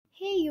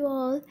you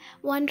all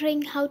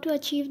wondering how to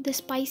achieve the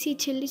spicy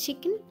chili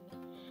chicken?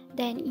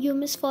 Then you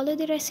must follow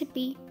the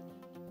recipe.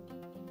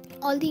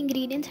 All the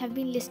ingredients have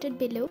been listed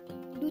below.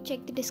 Do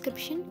check the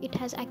description, it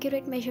has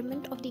accurate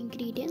measurement of the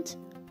ingredients.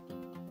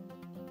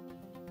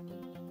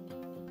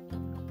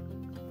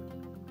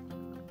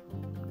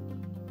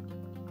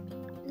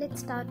 Let's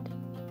start.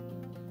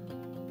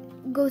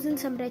 Goes in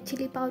some red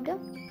chili powder,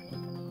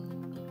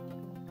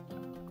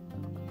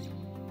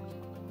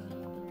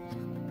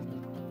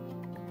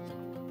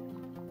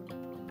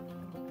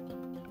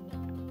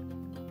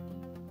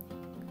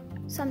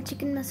 some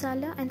chicken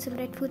masala and some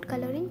red food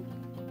coloring,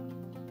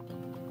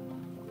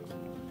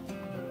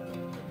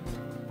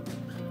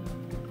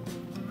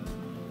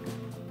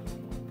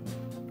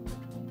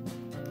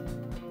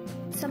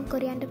 some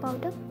coriander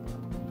powder,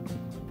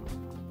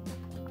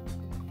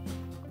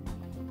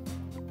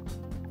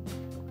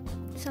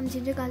 some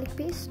ginger garlic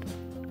paste,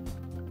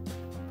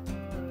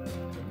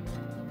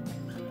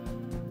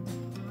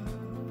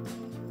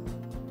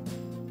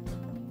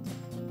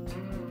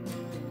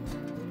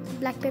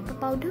 black pepper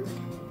powder,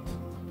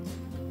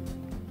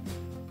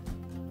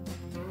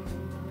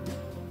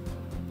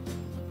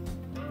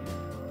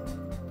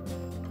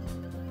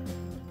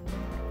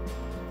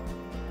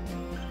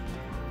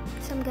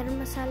 some garam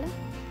masala,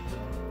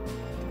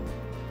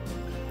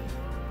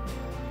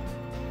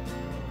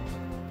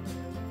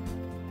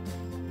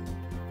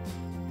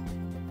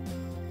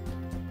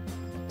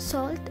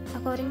 salt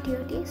according to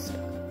your taste,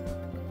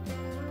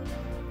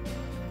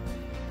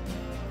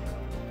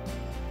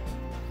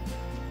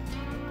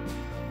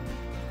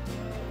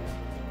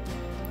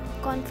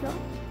 cornflour,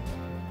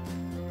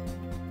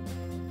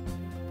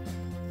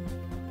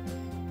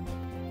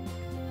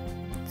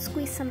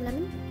 squeeze some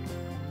lemon,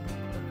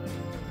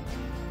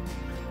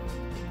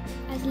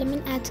 as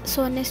lemon adds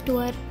sourness to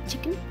our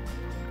chicken.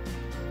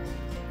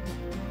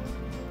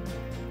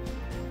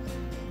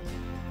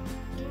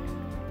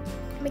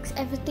 Mix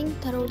everything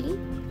thoroughly.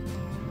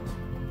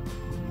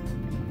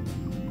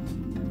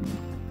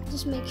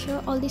 Just make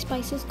sure all the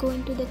spices go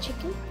into the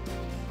chicken.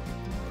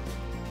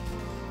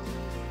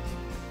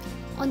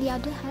 On the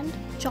other hand,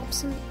 chop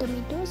some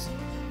tomatoes,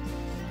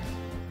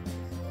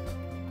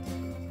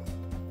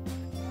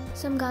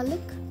 some garlic,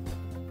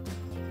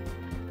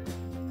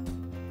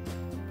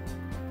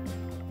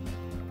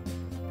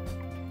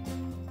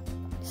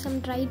 some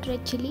dried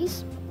red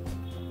chilies,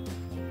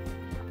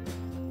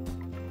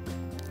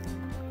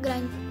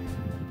 grind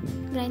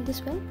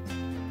this well.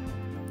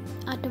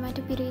 Our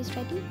tomato puree is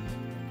ready.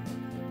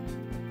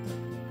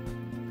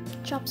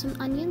 Chop some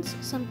onions,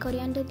 some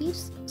coriander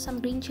leaves,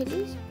 some green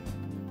chilies.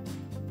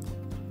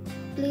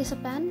 Place a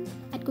pan,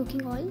 add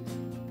cooking oil.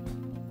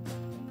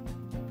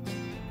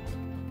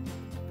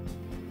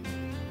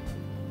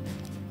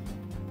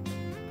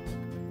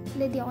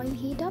 Let the oil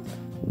heat up.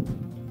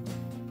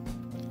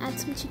 Add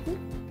some chicken.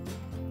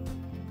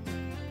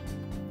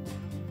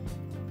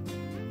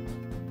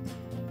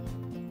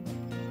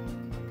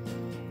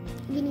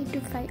 We need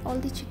to fry all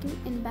the chicken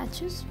in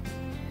batches.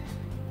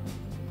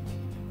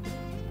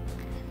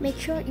 Make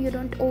sure you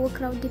don't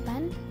overcrowd the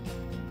pan.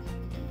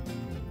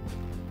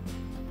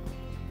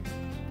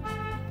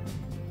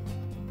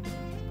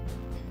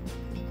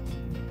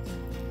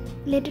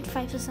 Let it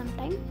fry for some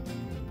time.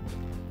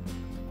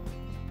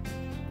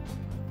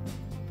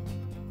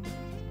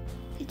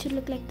 It should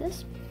look like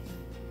this.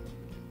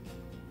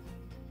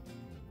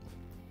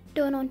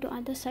 Turn on to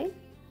other side.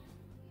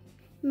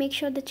 Make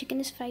sure the chicken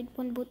is fried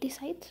on both the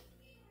sides.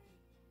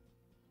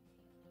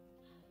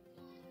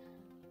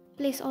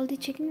 Place all the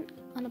chicken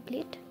on a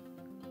plate,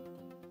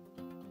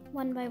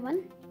 one by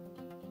one.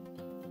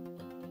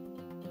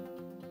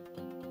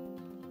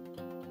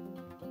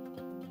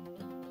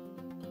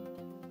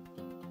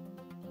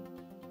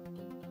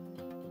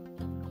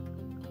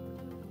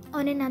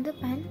 On another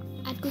pan,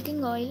 add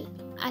cooking oil,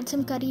 add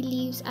some curry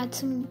leaves, add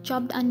some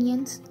chopped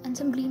onions and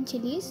some green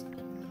chilies.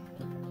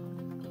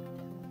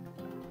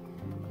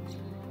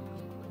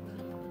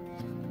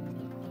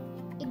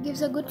 It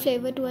gives a good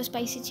flavor to a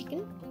spicy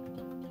chicken.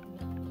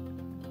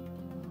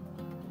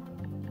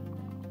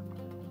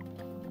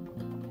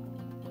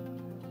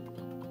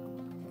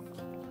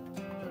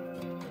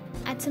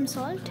 Add some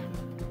salt.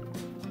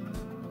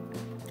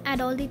 Add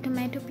all the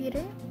tomato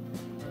puree.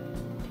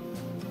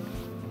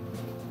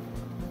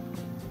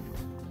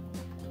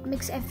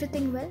 Mix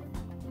everything well.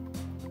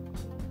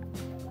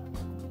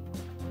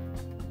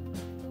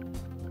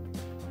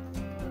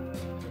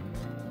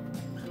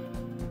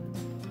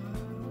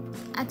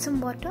 Add some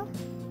water.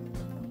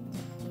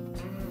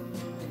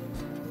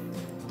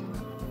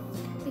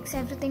 Mix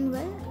everything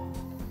well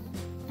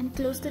and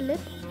close the lid.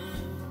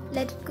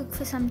 Let it cook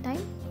for some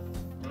time.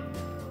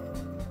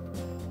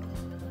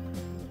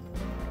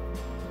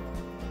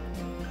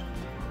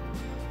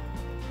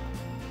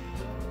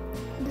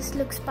 This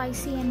looks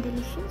spicy and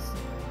delicious.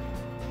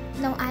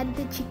 Now add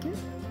the chicken.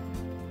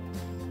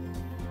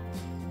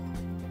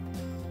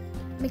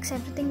 Mix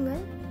everything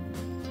well.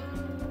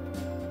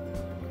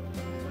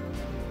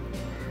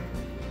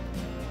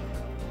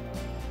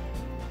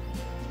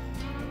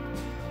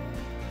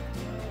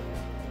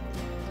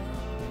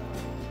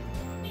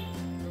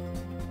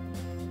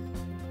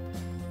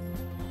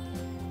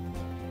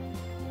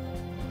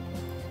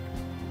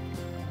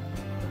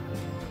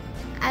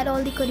 Add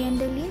all the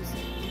coriander leaves.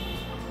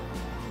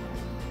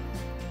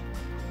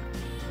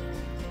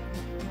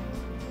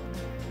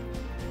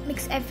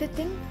 Mix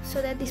everything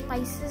so that the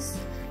spices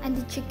and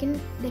the chicken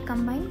they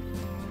combine.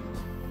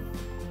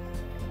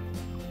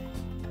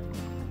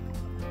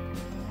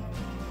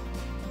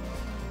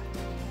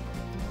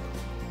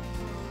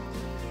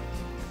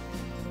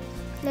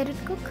 Let it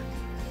cook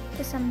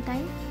for some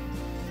time.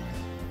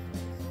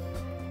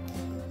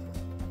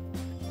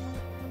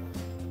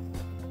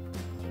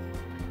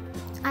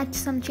 Add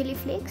some chili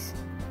flakes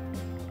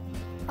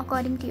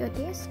according to your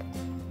taste.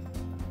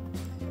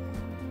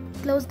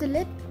 Close the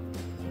lid.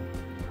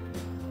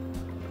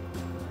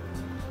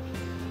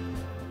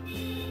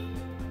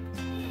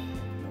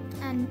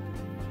 And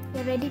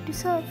you're ready to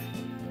serve.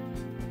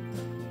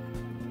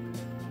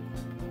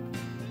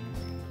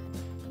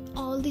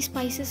 All the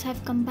spices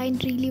have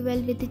combined really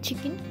well with the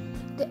chicken.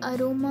 The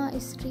aroma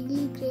is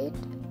really great.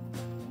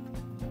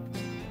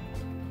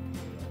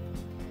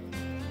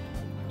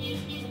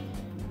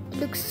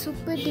 It looks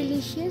super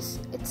delicious.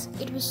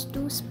 It was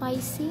too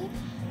spicy.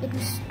 It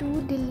was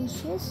too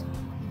delicious.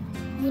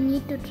 You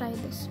need to try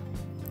this.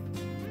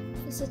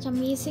 For such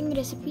amazing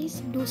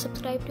recipes, do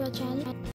subscribe to our channel.